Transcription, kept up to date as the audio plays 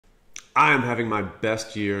I am having my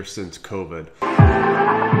best year since COVID.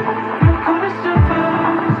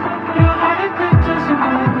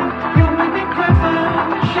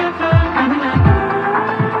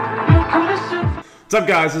 What's up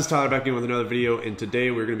guys, this is Tyler back in with another video, and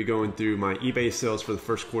today we're going to be going through my eBay sales for the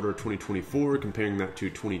first quarter of 2024, comparing that to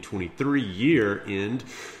 2023 year end,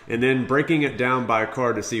 and then breaking it down by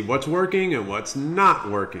card to see what's working and what's not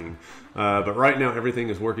working. But right now everything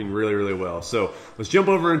is working really well. So let's jump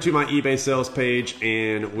over into my eBay sales page,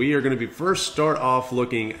 and we are going to first start off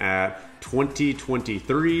looking at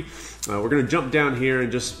 2023. We're going to jump down here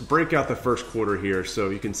and just break out the first quarter here. So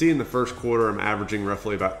you can see in the first quarter I'm averaging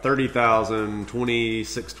roughly about 30,000,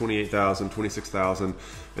 26, 28,000, 26,000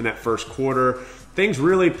 in that first quarter. Things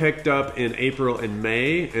really picked up in April and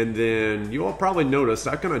May, and then you all probably noticed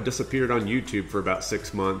I kind of disappeared on YouTube for about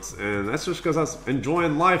 6 months, and that's just because I was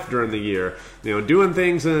enjoying life during the year, you know, doing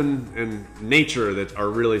things in nature that are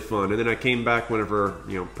really fun. And then I came back whenever,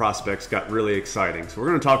 you know, prospects got really exciting. So we're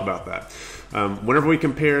going to talk about that. Whenever we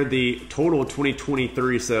compare the total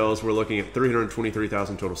 2023 sales, we're looking at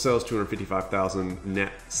 323,000 total sales, 255,000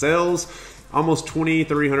 net sales, almost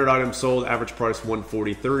 2,300 items sold, average price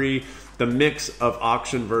 143. The mix of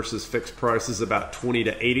auction versus fixed price is about 20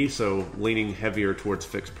 to 80, so leaning heavier towards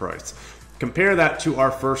fixed price. Compare that to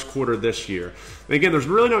our first quarter this year. And again, there's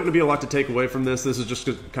really not going to be a lot to take away from this. This is just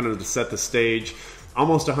kind of to set the stage.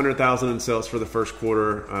 Almost 100,000 in sales for the first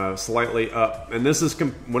quarter, slightly up. And this is,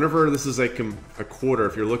 whenever this is a quarter,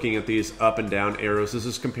 if you're looking at these up and down arrows, this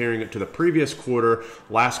is comparing it to the previous quarter,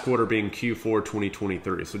 last quarter being Q4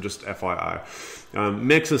 2023. So just FYI.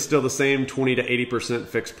 Mix is still the same, 20 to 80%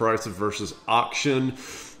 fixed price versus auction.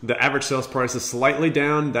 The average sales price is slightly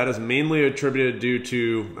down. That is mainly attributed due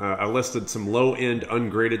to, I listed some low-end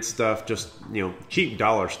ungraded stuff, just, you know, cheap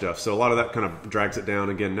dollar stuff. So a lot of that kind of drags it down.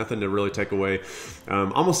 Again, nothing to really take away.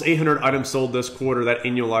 Almost 800 items sold this quarter. That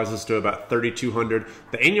annualizes to about 3,200.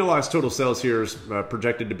 The annualized total sales here is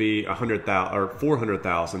projected to be 100,000 or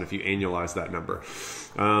 400,000 if you annualize that number.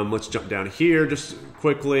 Let's jump down here just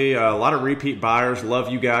quickly. A lot of repeat buyers.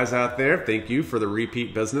 Love you guys out there. Thank you for the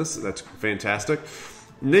repeat business. That's fantastic.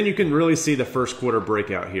 And then you can really see the first quarter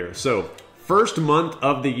breakout here. So first month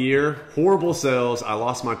of the year, horrible sales. I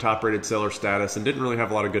lost my top rated seller status and didn't really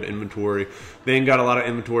have a lot of good inventory. Then got a lot of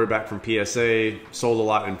inventory back from PSA, sold a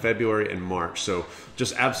lot in February and March. So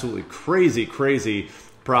just absolutely crazy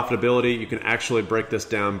profitability. You can actually break this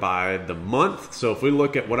down by the month. So if we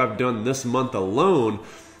look at what I've done this month alone,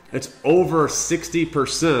 it's over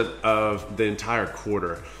 60% of the entire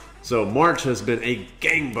quarter. So March has been a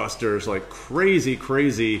gangbusters, like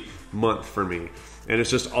crazy month for me. And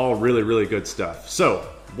it's just all really good stuff. So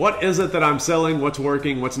what is it that I'm selling? What's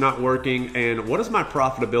working? What's not working? And what is my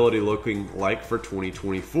profitability looking like for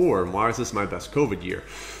 2024? And why is this my best COVID year?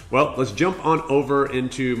 Well, let's jump on over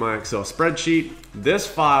into my Excel spreadsheet. This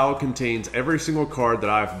file contains every single card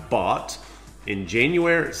that I've bought in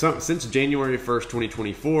January, since January 1st,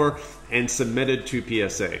 2024, and submitted to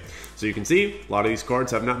PSA. So you can see a lot of these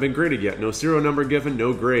cards have not been graded yet. No serial number given,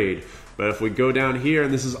 no grade. But if we go down here,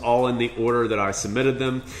 and this is all in the order that I submitted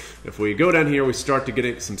them, if we go down here, we start to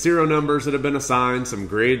get some serial numbers that have been assigned, some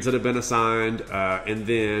grades that have been assigned, and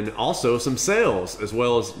then also some sales, as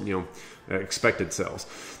well as, you know, expected sales.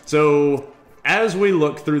 So as we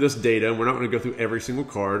look through this data, and we're not going to go through every single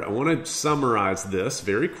card, I want to summarize this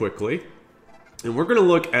very quickly. And we're going to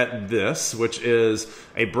look at this, which is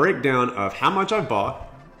a breakdown of how much I've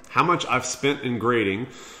bought, how much I've spent in grading,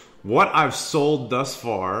 what I've sold thus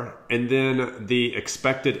far, and then the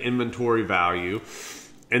expected inventory value,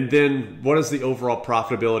 and then what is the overall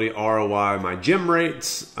profitability, ROI, my gem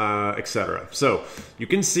rates, etc. So you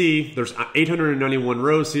can see there's 891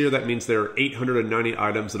 rows here. That means there are 890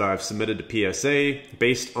 items that I've submitted to PSA.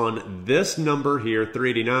 Based on this number here,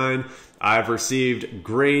 389, I've received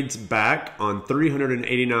grades back on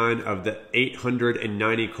 389 of the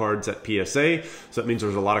 890 cards at PSA. So that means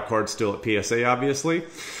there's a lot of cards still at PSA, obviously.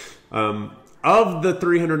 Of the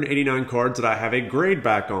 389 cards that I have a grade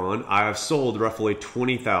back on, I have sold roughly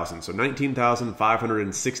 20,000. So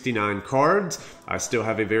 19,569 cards. I still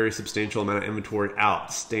have a very substantial amount of inventory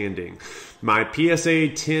outstanding. My PSA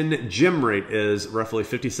 10 gem rate is roughly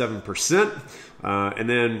 57%. And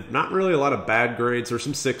then not really a lot of bad grades. There's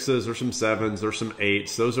some 6s, there's some 7s, there's some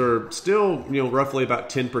 8s. Those are still, you know, roughly about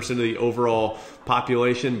 10% of the overall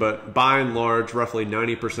population, but by and large, roughly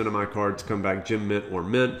 90% of my cards come back gem mint or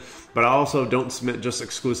mint. But I also don't submit just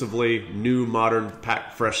exclusively new, modern,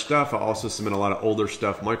 packed, fresh stuff. I also submit a lot of older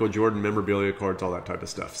stuff, Michael Jordan memorabilia cards, all that type of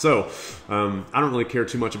stuff. So I don't really care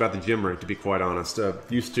too much about the gem rate, to be quite honest.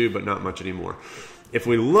 Used to, but not much anymore. if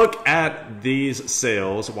we look at these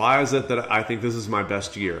sales, why is it that I think this is my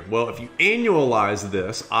best year? Well, if you annualize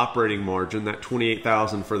this operating margin, that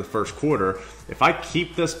 $28,000 for the first quarter, if I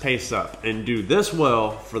keep this pace up and do this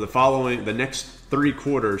well for the next 3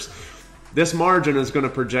 quarters, this margin is going to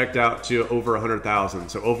project out to over 100,000.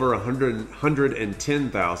 So over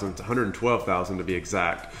 110,000 to 112,000 to be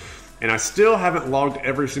exact. And I still haven't logged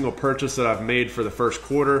every single purchase that I've made for the first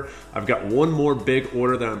quarter. I've got one more big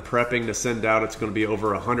order that I'm prepping to send out. It's going to be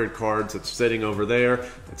over 100 cards. It's sitting over there.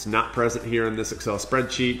 It's not present here in this Excel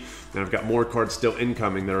spreadsheet. And I've got more cards still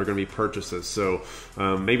incoming that are going to be purchases. So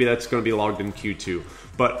maybe that's going to be logged in Q2.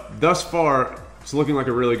 But thus far, it's looking like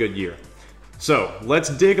a really good year. So let's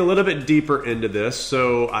dig a little bit deeper into this.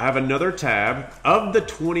 So I have another tab of the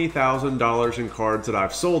 $20,000 in cards that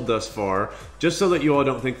I've sold thus far, just so that you all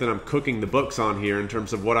don't think that I'm cooking the books on here in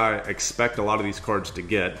terms of what I expect a lot of these cards to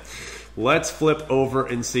get. Let's flip over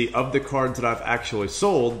and see of the cards that I've actually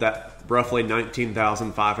sold, that roughly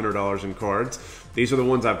 $19,500 in cards. These are the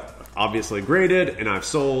ones I've obviously graded and I've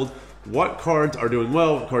sold. What cards are doing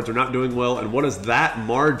well, what cards are not doing well, and what is that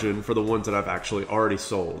margin for the ones that I've actually already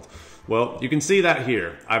sold? Well, you can see that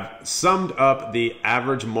here. I've summed up the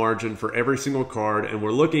average margin for every single card, and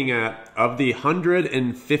we're looking at, of the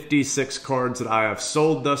 156 cards that I have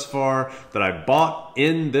sold thus far, that I bought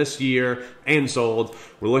in this year and sold,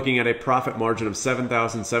 we're looking at a profit margin of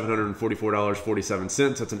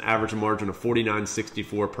 $7,744.47. That's an average margin of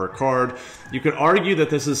 $49.64 per card. You could argue that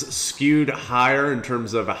this is skewed higher in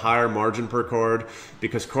terms of a higher margin per card,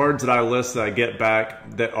 because cards that I list that I get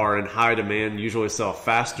back that are in high demand usually sell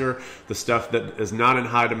faster. The stuff that is not in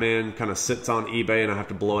high demand kind of sits on eBay and I have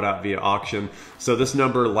to blow it out via auction. So this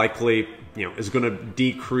number likely, is going to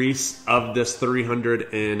decrease of this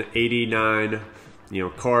 389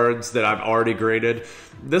 cards that I've already graded.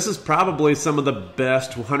 This is probably some of the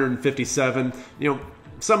best 157.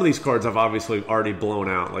 Some of these cards I've obviously already blown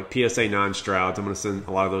out, like PSA 9 Strouds. I'm going to send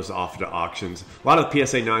a lot of those off to auctions. A lot of the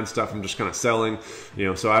PSA 9 stuff I'm just kind of selling,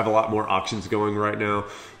 so I have a lot more auctions going right now.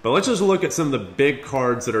 But let's just look at some of the big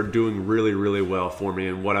cards that are doing really, really well for me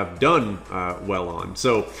and what I've done well on.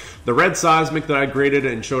 So the red seismic that I graded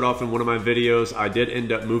and showed off in one of my videos, I did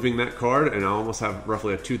end up moving that card, and I almost have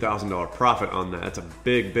roughly a $2,000 profit on that. That's a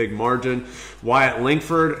big, big margin. Wyatt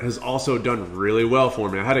Langford has also done really well for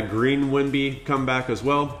me. I had a green Wimby come back as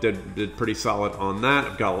well. Did pretty solid on that.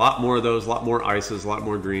 I've got a lot more of those, a lot more ices, a lot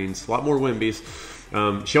more greens, a lot more Wimbys.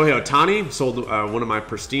 Shohei Ohtani sold one of my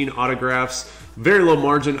pristine autographs. Very low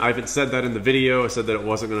margin. I haven't said that in the video. I said that it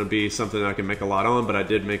wasn't going to be something that I can make a lot on, but I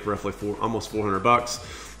did make roughly almost 400 bucks.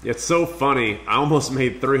 It's so funny. I almost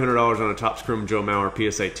made $300 on a Topps Chrome Joe Mauer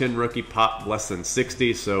PSA 10 rookie, popped less than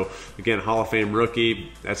 60. So again, Hall of Fame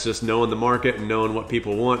rookie. That's just knowing the market and knowing what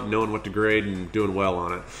people want, and knowing what to grade, and doing well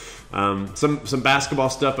on it. Some basketball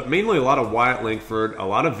stuff, but mainly a lot of Wyatt Langford, a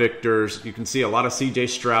lot of Victors. You can see a lot of CJ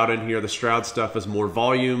Stroud in here. The Stroud stuff is more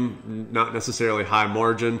volume, not necessarily high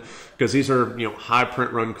margin, because these are high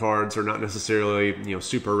print run cards, or not necessarily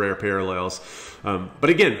super rare parallels. But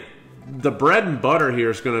again, the bread and butter here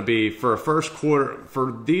is going to be for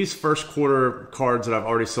these first quarter cards that I've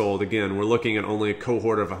already sold. Again, we're looking at only a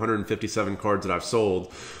cohort of 157 cards that I've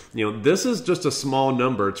sold. This is just a small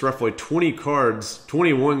number. It's roughly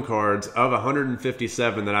 21 cards of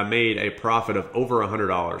 157 that I made a profit of over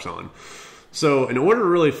 $100 on. So in order to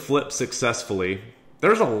really flip successfully,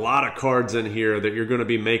 there's a lot of cards in here that you're going to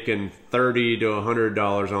be making $30 to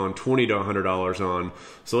 $100 on, $20 to $100 on.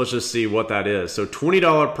 So let's just see what that is. So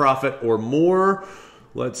 $20 profit or more.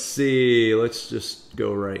 Let's see. Let's just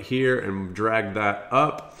go right here and drag that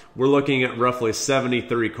up. We're looking at roughly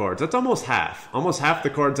 73 cards. That's almost half. Almost half the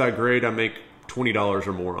cards I grade, I make $20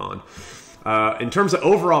 or more on. In terms of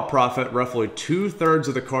overall profit, roughly 2/3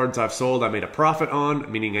 of the cards I've sold I made a profit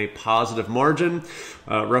on, meaning a positive margin.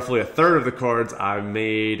 Roughly 1/3 of the cards I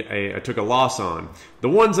took a loss on. The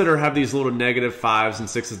ones that have these little negative 5s and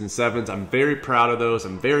 6s and 7s, I'm very proud of those.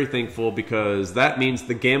 I'm very thankful, because that means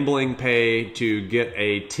the gambling pay to get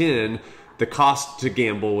a 10, the cost to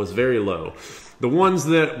gamble was very low. The ones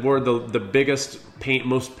that were the biggest,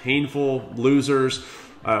 most painful losers,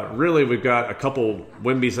 really, we've got a couple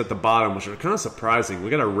Wimbys at the bottom, which are kind of surprising. We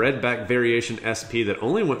got a Redback Variation SP that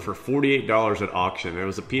only went for $48 at auction. It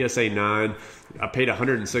was a PSA 9. I paid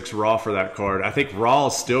 $106 raw for that card. I think raw will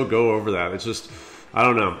still go over that. It's just, I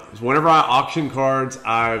don't know. Whenever I auction cards,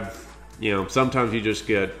 sometimes you just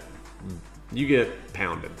get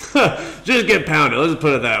pounded. Just get pounded. Let's just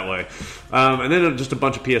put it that way. And then just a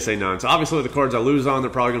bunch of PSA 9s. So obviously the cards I lose on, they're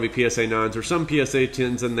probably going to be PSA 9s. There's some PSA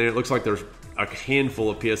 10s in there. It looks like there's a handful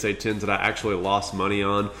of PSA 10s that I actually lost money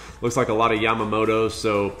on. Looks like a lot of Yamamoto's,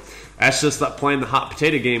 so that's just like playing the hot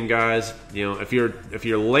potato game, guys. You know, if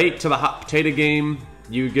you're late to the hot potato game,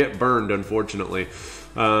 you get burned, unfortunately.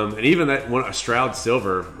 And even that one, a Stroud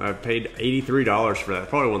Silver, I paid $83 for that.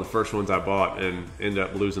 Probably one of the first ones I bought and ended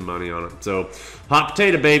up losing money on it. So, hot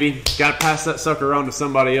potato, baby. Got to pass that sucker on to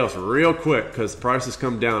somebody else real quick because prices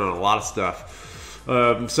come down on a lot of stuff.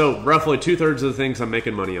 So, roughly 2/3 of the things I'm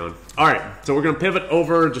making money on. All right, so we're going to pivot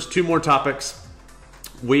over just 2 more topics.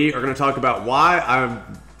 We are going to talk about why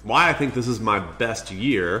I think this is my best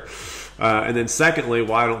year, and then secondly,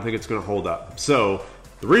 why I don't think it's going to hold up. So,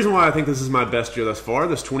 the reason why I think this is my best year thus far,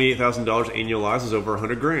 this $28,000 annualized is over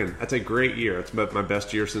 100 grand. That's a great year. It's my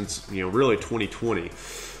best year since, really 2020.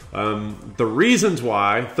 The reasons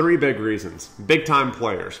why, 3 big reasons. Big time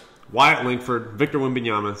players. Wyatt Langford, Victor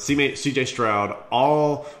Wembanyama, CJ Stroud,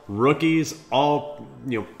 all rookies, all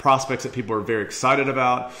prospects that people are very excited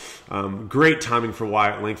about. Great timing for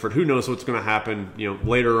Wyatt Langford. Who knows what's going to happen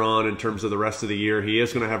later on in terms of the rest of the year. He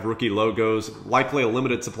is going to have rookie logos, likely a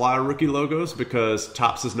limited supply of rookie logos because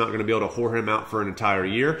Topps is not going to be able to whore him out for an entire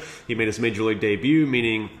year. He made his major league debut,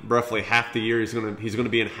 meaning roughly half the year he's going to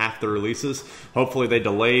be in half the releases. Hopefully they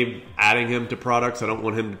delay adding him to products. I don't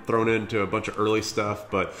want him thrown into a bunch of early stuff,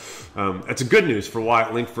 but it's a good news for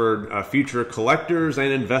Wyatt Langford, future collectors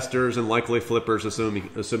and investors and likely flippers, assuming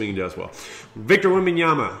he does well. Victor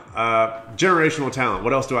Wembanyama, generational talent.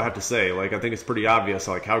 What else do I have to say? I think it's pretty obvious,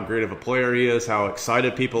 how great of a player he is, how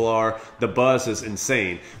excited people are. The buzz is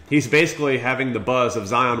insane. He's basically having the buzz of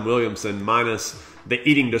Zion Williamson minus the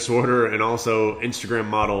eating disorder and also Instagram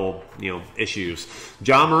model, issues.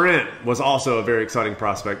 Ja Morant was also a very exciting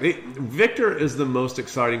prospect. Victor is the most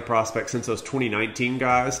exciting prospect since those 2019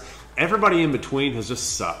 guys. Everybody in between has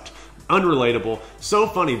just sucked. Unrelatable. So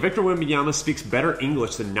funny. Victor Wembanyama speaks better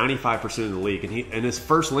English than 95% of the league, and his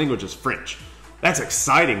first language is French. That's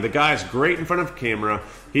exciting. The guy's great in front of camera.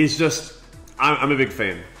 He's just, I'm a big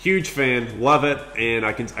fan. Huge fan. Love it. And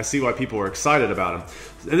I see why people are excited about him.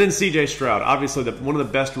 And then CJ Stroud. Obviously, one of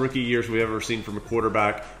the best rookie years we've ever seen from a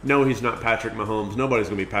quarterback. No, he's not Patrick Mahomes. Nobody's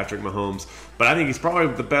going to be Patrick Mahomes. But I think he's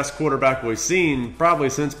probably the best quarterback we've seen probably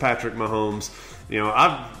since Patrick Mahomes.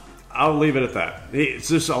 I'll leave it at that. It's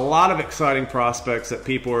just a lot of exciting prospects that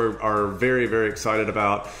people are very, very excited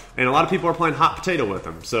about. And a lot of people are playing hot potato with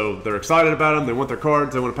them. So they're excited about them. They want their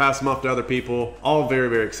cards. They want to pass them off to other people. All very,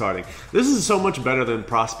 very exciting. This is so much better than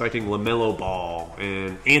prospecting LaMelo Ball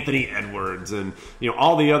and Anthony Edwards and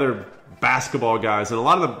all the other basketball guys and a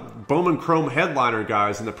lot of the Bowman Chrome headliner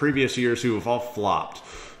guys in the previous years who have all flopped.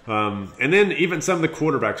 And then even some of the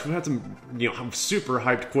quarterbacks. We've had some super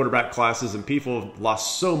hyped quarterback classes, and people have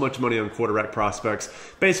lost so much money on quarterback prospects.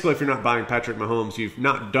 Basically, if you're not buying Patrick Mahomes, you've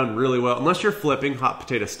not done really well, unless you're flipping hot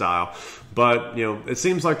potato style. But, it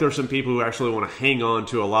seems like there's some people who actually want to hang on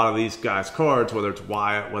to a lot of these guys' cards, whether it's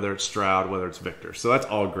Wyatt, whether it's Stroud, whether it's Victor. So that's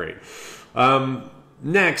all great.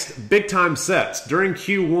 Next, big-time sets. During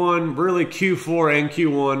Q1, really Q4 and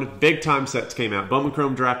Q1, big-time sets came out. Bowman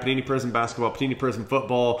Chrome Draft, Panini Prism Basketball, Panini Prism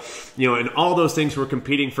Football, and all those things were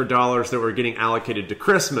competing for dollars that were getting allocated to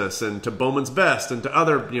Christmas and to Bowman's Best and to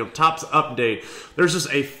other, Topps Update. There's just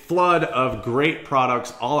a flood of great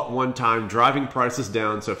products all at one time, driving prices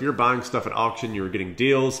down. So if you're buying stuff at auction, you were getting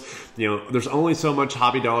deals. There's only so much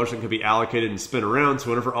hobby dollars that can be allocated and spent around. So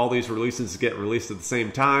whenever all these releases get released at the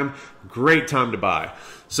same time, great time to buy.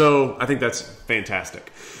 So I think that's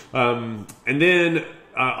fantastic. And then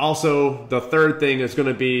also the third thing is going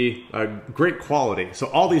to be great quality. So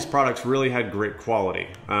all these products really had great quality.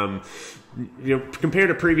 Compared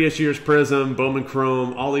to previous years, Prism, Bowman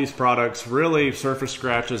Chrome, all these products, really surface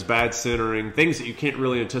scratches, bad centering, things that you can't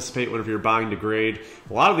really anticipate whenever you're buying to grade.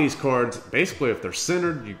 A lot of these cards, basically if they're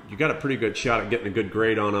centered, you got a pretty good shot at getting a good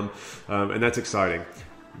grade on them, and that's exciting.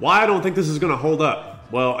 Why I don't think this is going to hold up?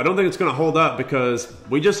 Well, I don't think it's going to hold up because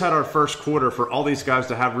we just had our first quarter for all these guys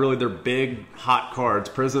to have really their big, hot cards.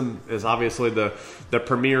 Prism is obviously the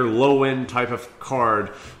premier low-end type of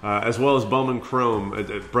card, as well as Bowman Chrome.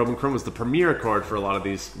 Bowman Chrome is the premier card for a lot of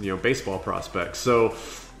these baseball prospects. So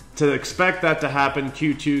to expect that to happen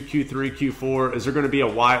Q2, Q3, Q4, is there going to be a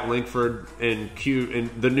Wyatt Langford in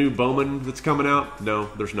the new Bowman that's coming out? No,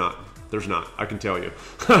 there's not. There's not. I can tell you.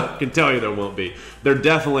 I can tell you there won't be. There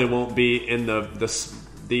definitely won't be in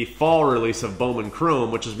the fall release of Bowman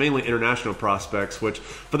Chrome, which is mainly international prospects, which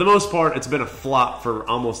for the most part, it's been a flop for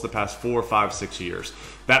almost the past 4, 5, 6 years.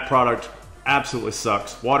 That product absolutely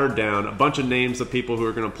sucks, watered down, a bunch of names of people who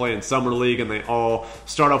are going to play in Summer League, and they all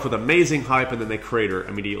start off with amazing hype and then they crater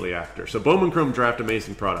immediately after. So Bowman Chrome Draft,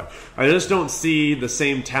 amazing product. I just don't see the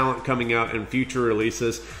same talent coming out in future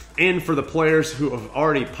releases, and for the players who have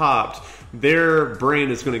already popped, their brand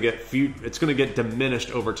is going to get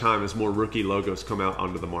diminished over time as more rookie logos come out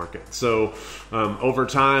onto the market. So over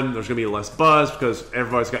time, there's going to be less buzz because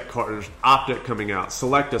everybody's got cards. Optic coming out,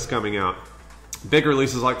 Selectus coming out, big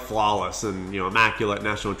releases like Flawless and Immaculate,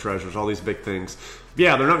 National Treasures, all these big things.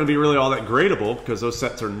 Yeah, they're not going to be really all that gradable because those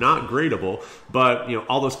sets are not gradable, but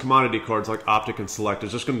all those commodity cards like Optic and Select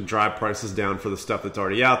is just going to drive prices down for the stuff that's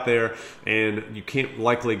already out there, and you can't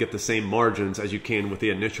likely get the same margins as you can with the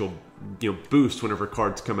initial boost whenever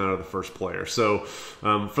cards come out of the first player. So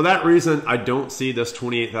for that reason, I don't see this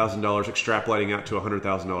 $28,000 extrapolating out to a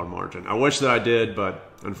 $100,000 margin. I wish that I did,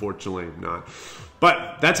 but unfortunately not.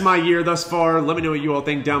 But that's my year thus far. Let me know what you all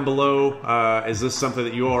think down below. Is this something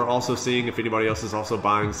that you are also seeing? If anybody else is also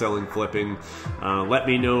buying, selling, flipping, let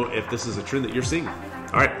me know if this is a trend that you're seeing.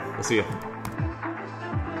 All right, we'll see you.